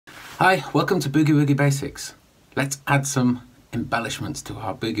Hi, welcome to Boogie Woogie Basics. Let's add some embellishments to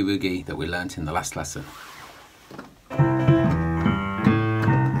our Boogie Woogie that we learnt in the last lesson.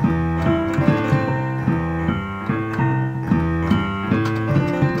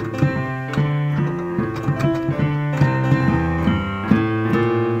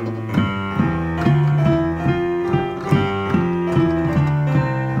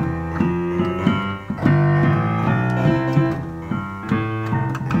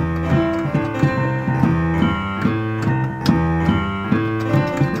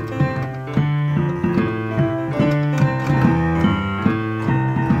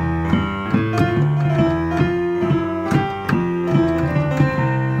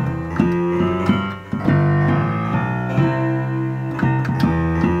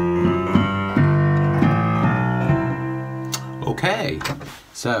 Okay,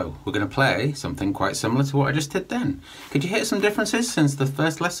 so we're going to play something quite similar to what I just did then. Could you hear some differences since the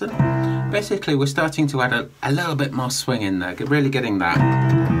first lesson? Basically, we're starting to add a little bit more swing in there, really getting that.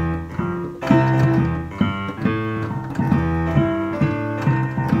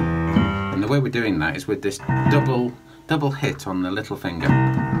 And the way we're doing that is with this double hit on the little finger.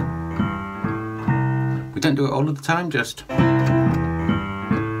 We don't do it all of the time, just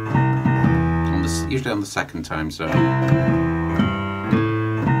usually on the second time, so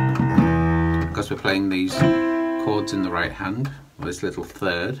because we're playing these chords in the right hand, this little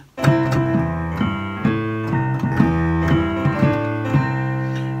third, and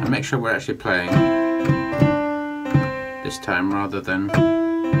make sure we're actually playing this time rather than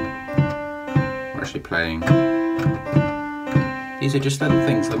we're actually playing. These are just little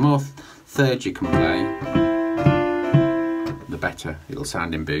things. The more thirds you can play, the better it'll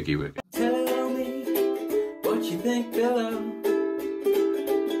sound in Boogie Woogie. Tell me what you think below.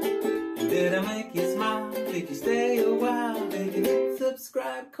 Did I make you smile? Did you stay a while? Did you hit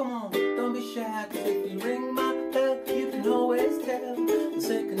subscribe? Come on, don't be shy, 'cause if you ring my bell, you can always tell the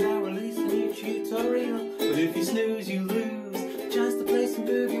second I release a new tutorial. But if you snooze, you lose a chance to play some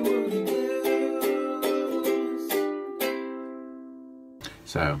Boogie Woogie blues.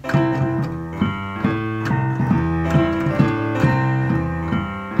 So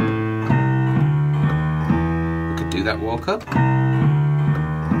we could do that walk up,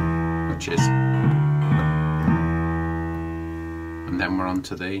 which is, and then we're on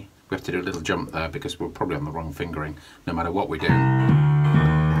to we have to do a little jump there because we're probably on the wrong fingering no matter what we do.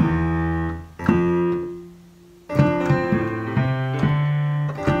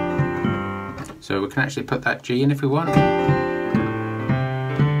 So we can actually put that G in if we want.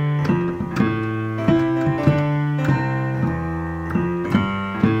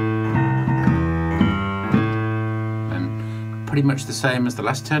 And pretty much the same as the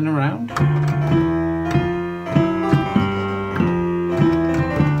last turn around.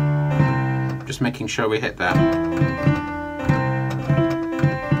 Just making sure we hit that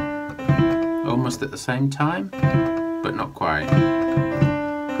almost at the same time, but not quite.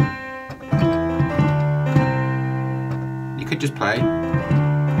 You could just play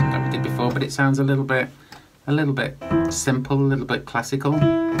like we did before, but it sounds a little bit simple, a little bit classical,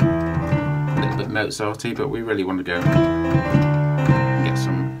 a little bit Mozarty, but we really want to go and get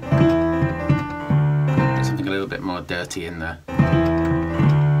something a little bit more dirty in there.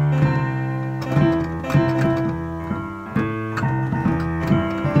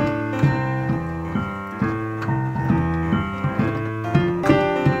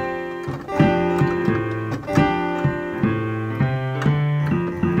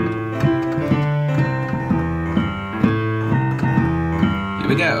 Here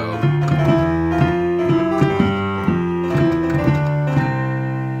we go.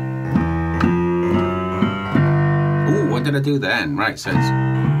 Ooh, what did I do then? Right, so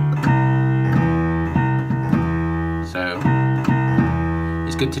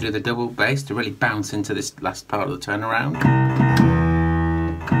it's good to do the double bass to really bounce into this last part of the turnaround.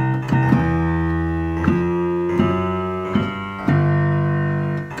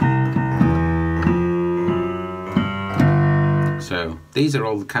 So these are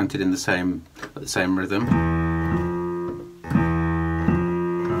all counted in the same rhythm.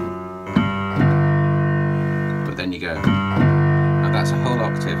 But then you go. Now that's a whole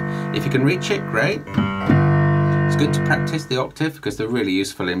octave. If you can reach it, great. It's good to practice the octave because they're really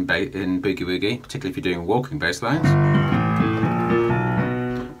useful in Boogie Woogie, particularly if you're doing walking bass lines.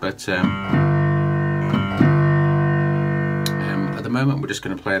 But at the moment we're just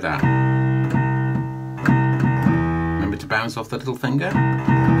going to play that. Remember to bounce off the little finger.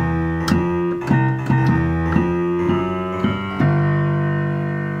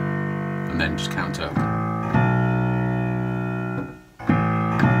 And then just count up.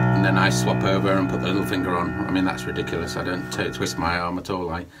 And then I swap over and put the little finger on. I mean, that's ridiculous. I don't twist my arm at all.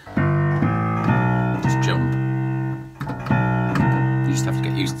 I just jump. You just have to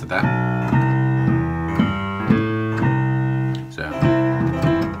get used to that. So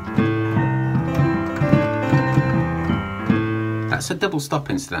that's a double stop,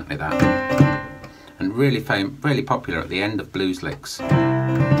 incidentally, that, and really popular at the end of blues licks.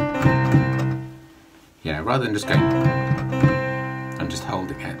 Yeah, rather than just going and just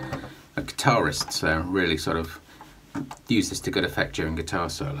holding it. Guitarists really sort of use this to good effect during guitar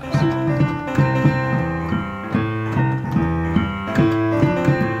solos.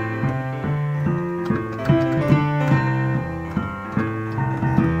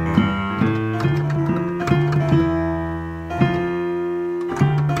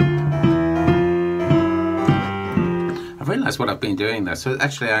 What I've been doing there. So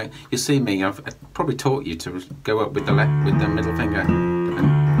actually, you see me. I've probably taught you to go up with the middle finger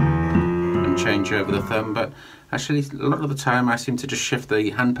and change over the thumb. But actually, a lot of the time, I seem to just shift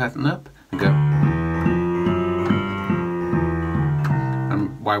the hand pattern up and go.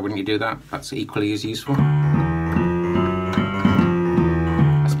 And why wouldn't you do that? That's equally as useful. I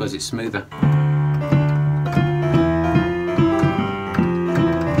suppose it's smoother.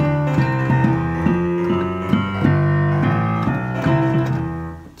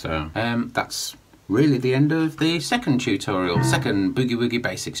 That's really the end of the second tutorial, second Boogie Woogie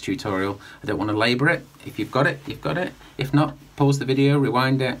Basics tutorial. I don't want to labour it. If you've got it, you've got it. If not, pause the video,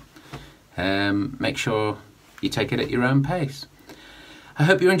 rewind it. Make sure you take it at your own pace. I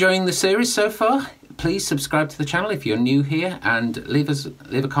hope you're enjoying the series so far. Please subscribe to the channel if you're new here, and leave a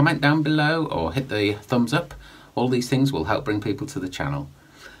comment down below or hit the thumbs up. All these things will help bring people to the channel.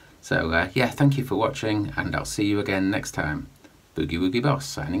 So yeah, thank you for watching, and I'll see you again next time. Boogie Woogie Boss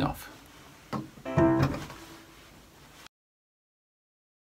signing off.